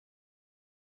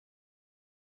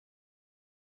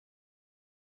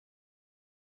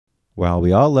While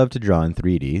we all love to draw in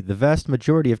 3D, the vast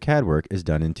majority of CAD work is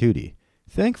done in 2D.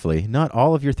 Thankfully, not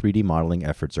all of your 3D modeling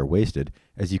efforts are wasted,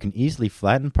 as you can easily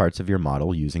flatten parts of your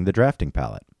model using the drafting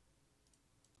palette.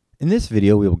 In this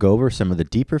video, we will go over some of the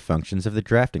deeper functions of the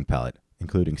drafting palette,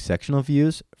 including sectional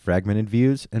views, fragmented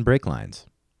views, and break lines.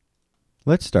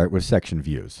 Let's start with section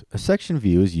views. A section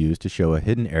view is used to show a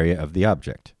hidden area of the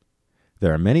object.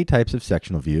 There are many types of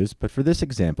sectional views, but for this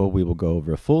example, we will go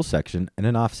over a full section and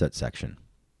an offset section.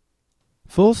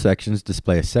 Full sections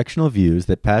display sectional views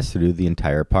that pass through the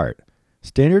entire part.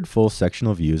 Standard full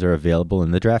sectional views are available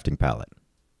in the drafting palette.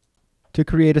 To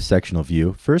create a sectional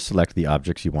view, first select the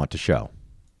objects you want to show.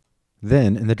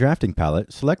 Then, in the drafting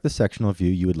palette, select the sectional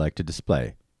view you would like to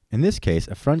display. In this case,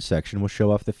 a front section will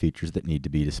show off the features that need to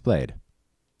be displayed.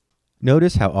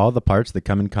 Notice how all the parts that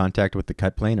come in contact with the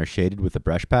cut plane are shaded with a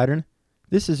brush pattern?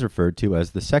 This is referred to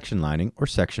as the section lining or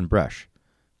section brush.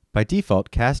 By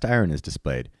default, cast iron is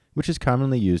displayed, which is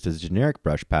commonly used as a generic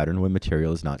brush pattern when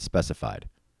material is not specified.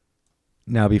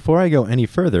 Now, before I go any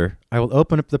further, I will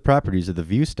open up the properties of the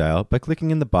view style by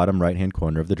clicking in the bottom right-hand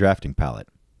corner of the drafting palette.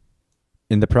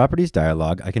 In the Properties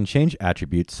dialog, I can change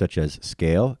attributes such as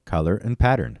scale, color, and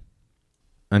pattern.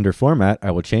 Under Format,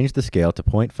 I will change the scale to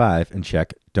 0.5 and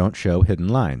check Don't Show Hidden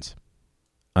Lines.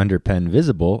 Under Pen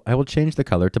Visible, I will change the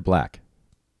color to black.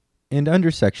 And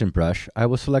under Section Brush, I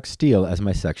will select Steel as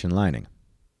my section lining.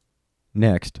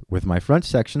 Next, with my front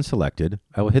section selected,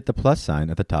 I will hit the plus sign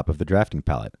at the top of the drafting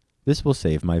palette. This will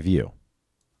save my view.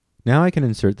 Now I can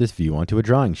insert this view onto a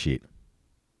drawing sheet.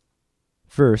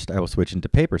 First, I will switch into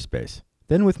Paper Space.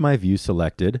 Then with my view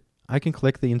selected, I can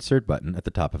click the Insert button at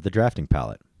the top of the drafting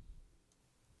palette.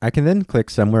 I can then click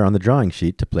somewhere on the drawing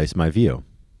sheet to place my view.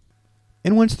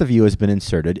 And once the view has been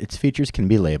inserted, its features can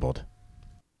be labeled.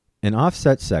 An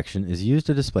offset section is used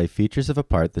to display features of a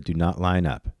part that do not line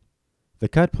up. The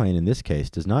cut plane in this case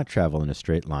does not travel in a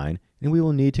straight line, and we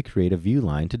will need to create a view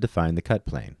line to define the cut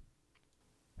plane.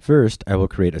 First, I will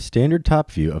create a standard top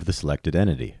view of the selected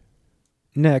entity.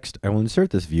 Next, I will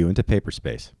insert this view into Paper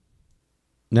Space.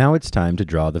 Now it's time to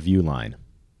draw the view line.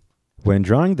 When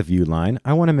drawing the view line,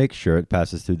 I want to make sure it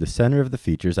passes through the center of the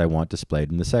features I want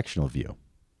displayed in the sectional view.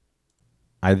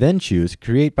 I then choose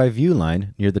Create by View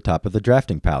Line near the top of the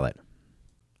drafting palette.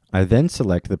 I then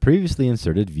select the previously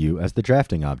inserted view as the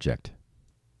drafting object.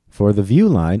 For the view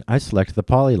line, I select the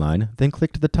polyline, then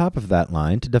click to the top of that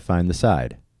line to define the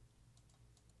side.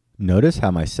 Notice how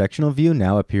my sectional view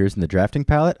now appears in the drafting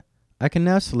palette? I can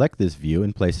now select this view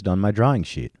and place it on my drawing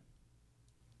sheet.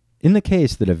 In the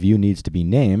case that a view needs to be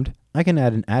named, I can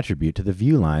add an attribute to the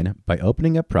view line by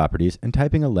opening up Properties and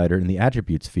typing a letter in the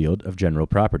Attributes field of General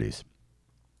Properties.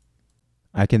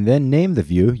 I can then name the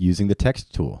view using the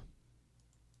Text tool.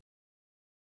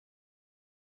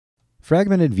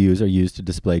 Fragmented views are used to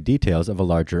display details of a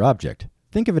larger object.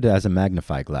 Think of it as a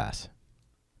magnifying glass.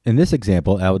 In this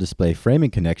example, I will display framing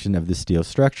connection of the steel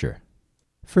structure.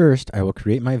 First, I will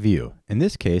create my view, in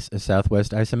this case a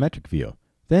southwest isometric view,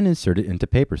 then insert it into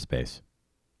Paper Space.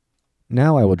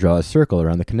 Now I will draw a circle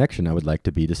around the connection I would like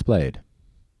to be displayed.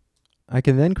 I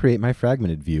can then create my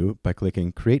fragmented view by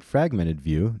clicking Create Fragmented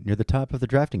View near the top of the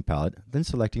drafting palette, then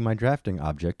selecting my drafting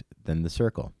object, then the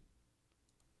circle.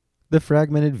 The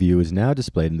fragmented view is now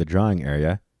displayed in the drawing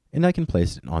area, and I can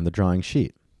place it on the drawing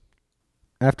sheet.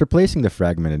 After placing the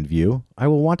fragmented view, I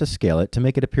will want to scale it to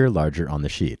make it appear larger on the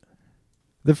sheet.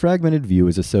 The fragmented view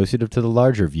is associative to the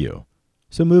larger view,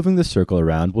 so moving the circle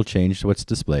around will change what's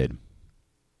displayed.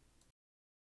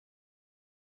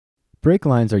 Break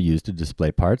lines are used to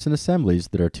display parts and assemblies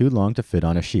that are too long to fit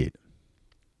on a sheet.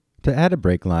 To add a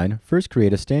break line, first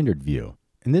create a standard view.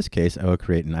 In this case, I will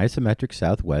create an isometric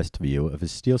southwest view of a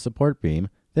steel support beam,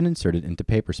 then insert it into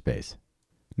Paper Space.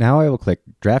 Now I will click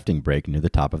Drafting Break near the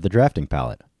top of the drafting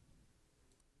palette.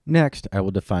 Next, I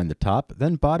will define the top,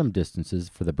 then bottom distances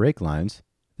for the break lines,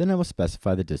 then I will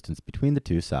specify the distance between the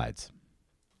two sides.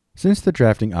 Since the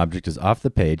drafting object is off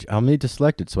the page, I'll need to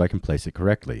select it so I can place it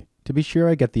correctly. To be sure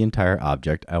I get the entire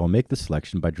object, I will make the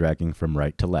selection by dragging from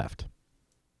right to left.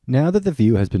 Now that the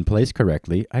view has been placed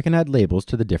correctly, I can add labels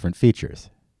to the different features.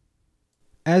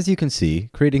 As you can see,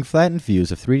 creating flattened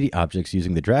views of 3D objects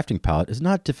using the drafting palette is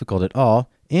not difficult at all,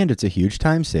 and it's a huge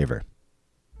time saver.